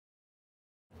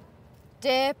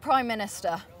Dear Prime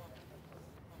Minister,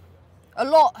 a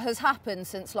lot has happened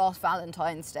since last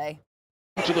Valentine's Day.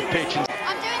 To the pitch.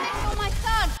 I'm doing this for my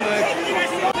son.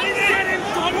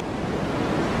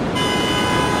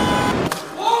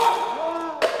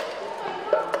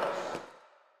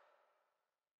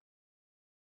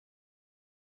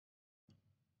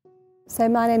 So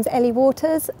my name's Ellie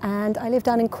Waters and I live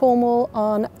down in Cornwall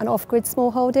on an off-grid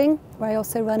smallholding where I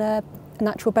also run a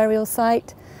natural burial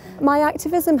site. My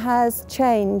activism has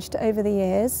changed over the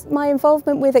years. My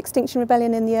involvement with Extinction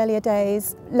Rebellion in the earlier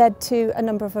days led to a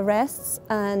number of arrests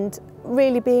and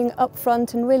really being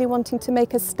upfront and really wanting to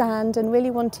make a stand and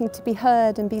really wanting to be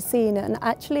heard and be seen, and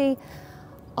actually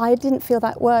I didn't feel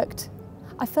that worked.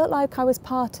 I felt like I was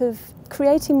part of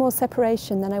creating more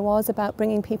separation than I was about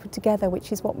bringing people together,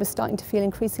 which is what was starting to feel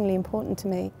increasingly important to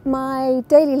me. My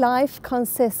daily life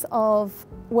consists of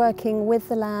working with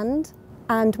the land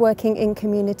and working in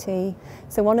community.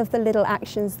 So one of the little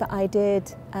actions that I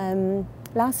did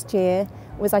last year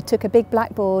was I took a big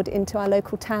blackboard into our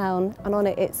local town, and on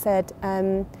it it said,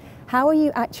 how are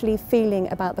you actually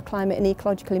feeling about the climate and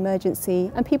ecological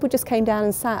emergency? And people just came down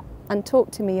and sat and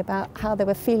talked to me about how they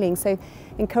were feeling. So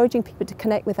encouraging people to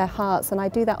connect with their hearts, and I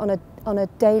do that on a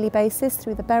daily basis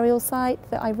through the burial site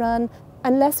that I run.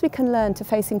 Unless we can learn to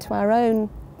face into our own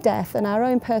death and our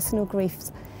own personal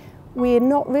griefs, we're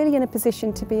not really in a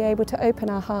position to be able to open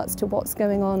our hearts to what's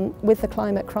going on with the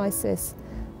climate crisis.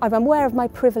 I'm aware of my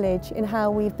privilege in how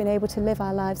we've been able to live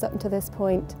our lives up until this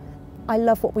point. I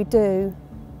love what we do,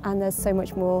 and there's so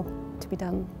much more to be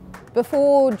done.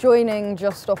 Before joining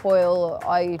Just Stop Oil,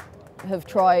 I have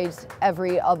tried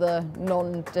every other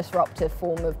non-disruptive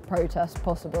form of protest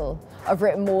possible. I've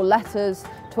written more letters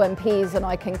to MPs than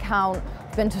I can count,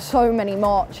 been to so many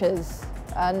marches,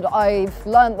 and I've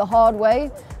learnt the hard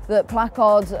way that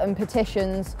placards and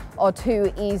petitions are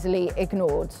too easily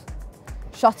ignored.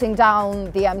 Shutting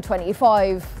down the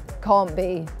M25 can't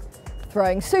be.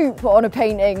 Throwing soup on a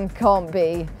painting can't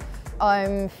be.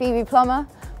 I'm Phoebe Plummer,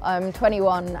 I'm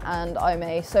 21 and I'm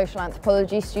a social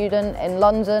anthropology student in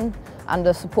London and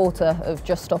a supporter of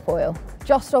Just Stop Oil.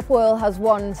 Just Stop Oil has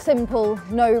one simple,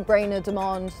 no-brainer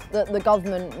demand: that the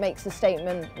government makes a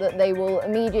statement that they will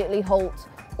immediately halt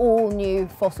all new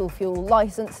fossil fuel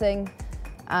licensing,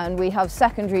 and we have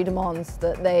secondary demands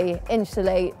that they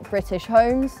insulate British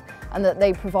homes and that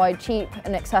they provide cheap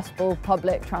and accessible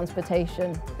public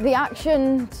transportation. The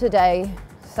action today,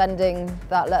 sending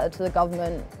that letter to the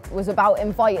government, was about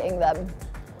inviting them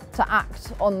to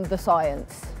act on the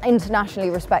science. Internationally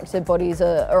respected bodies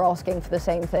are asking for the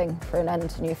same thing, for an end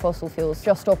to new fossil fuels.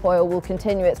 Just Stop Oil will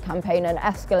continue its campaign and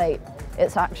escalate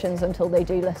its actions until they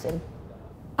do listen.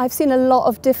 I've seen a lot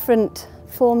of different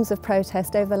forms of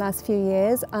protest over the last few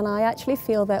years, and I actually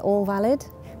feel they're all valid.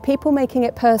 People making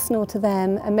it personal to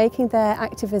them and making their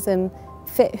activism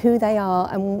fit who they are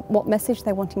and what message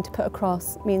they're wanting to put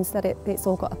across means that it's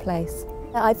all got a place.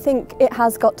 I think it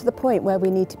has got to the point where we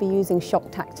need to be using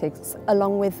shock tactics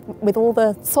along with all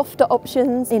the softer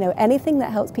options. You know, anything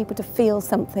that helps people to feel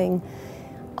something,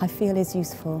 I feel is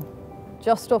useful.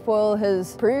 Just Stop Oil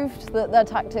has proved that their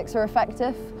tactics are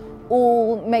effective.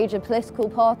 All major political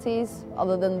parties,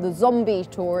 other than the zombie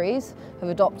Tories, have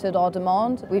adopted our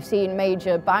demand. We've seen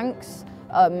major banks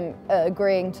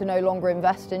agreeing to no longer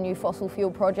invest in new fossil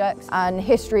fuel projects, and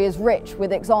history is rich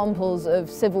with examples of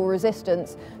civil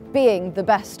resistance being the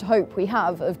best hope we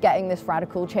have of getting this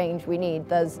radical change we need.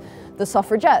 There's the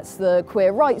suffragettes, the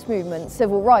queer rights movement,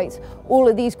 civil rights. All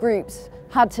of these groups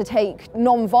had to take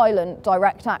non-violent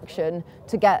direct action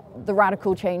to get the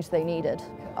radical change they needed.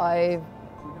 I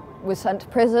was sent to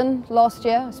prison last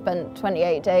year. I spent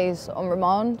 28 days on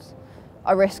remand.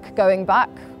 I risk going back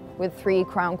with 3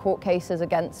 Crown Court cases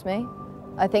against me.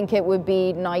 I think it would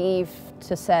be naive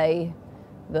to say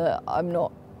that I'm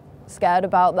not scared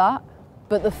about that,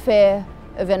 but the fear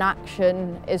of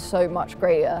inaction is so much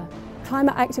greater.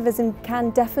 Climate activism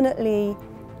can definitely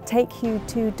take you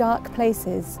to dark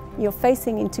places. You're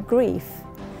facing into grief.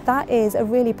 That is a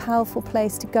really powerful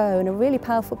place to go and a really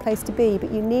powerful place to be,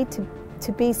 but you need to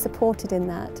be supported in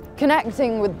that.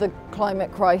 Connecting with the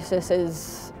climate crisis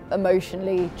is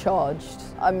emotionally charged.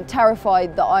 I'm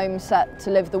terrified that I'm set to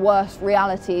live the worst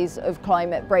realities of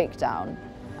climate breakdown,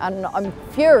 and I'm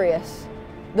furious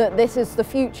that this is the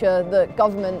future that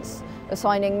governments are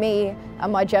signing me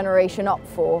and my generation up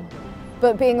for.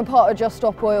 But being a part of Just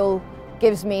Stop Oil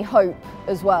gives me hope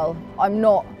as well. I'm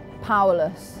not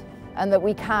powerless, and that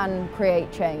we can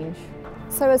create change.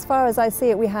 So as far as I see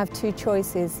it, we have 2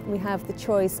 choices. We have the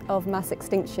choice of mass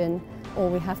extinction, or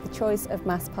we have the choice of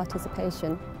mass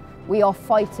participation. We are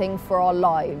fighting for our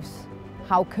lives.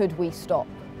 How could we stop?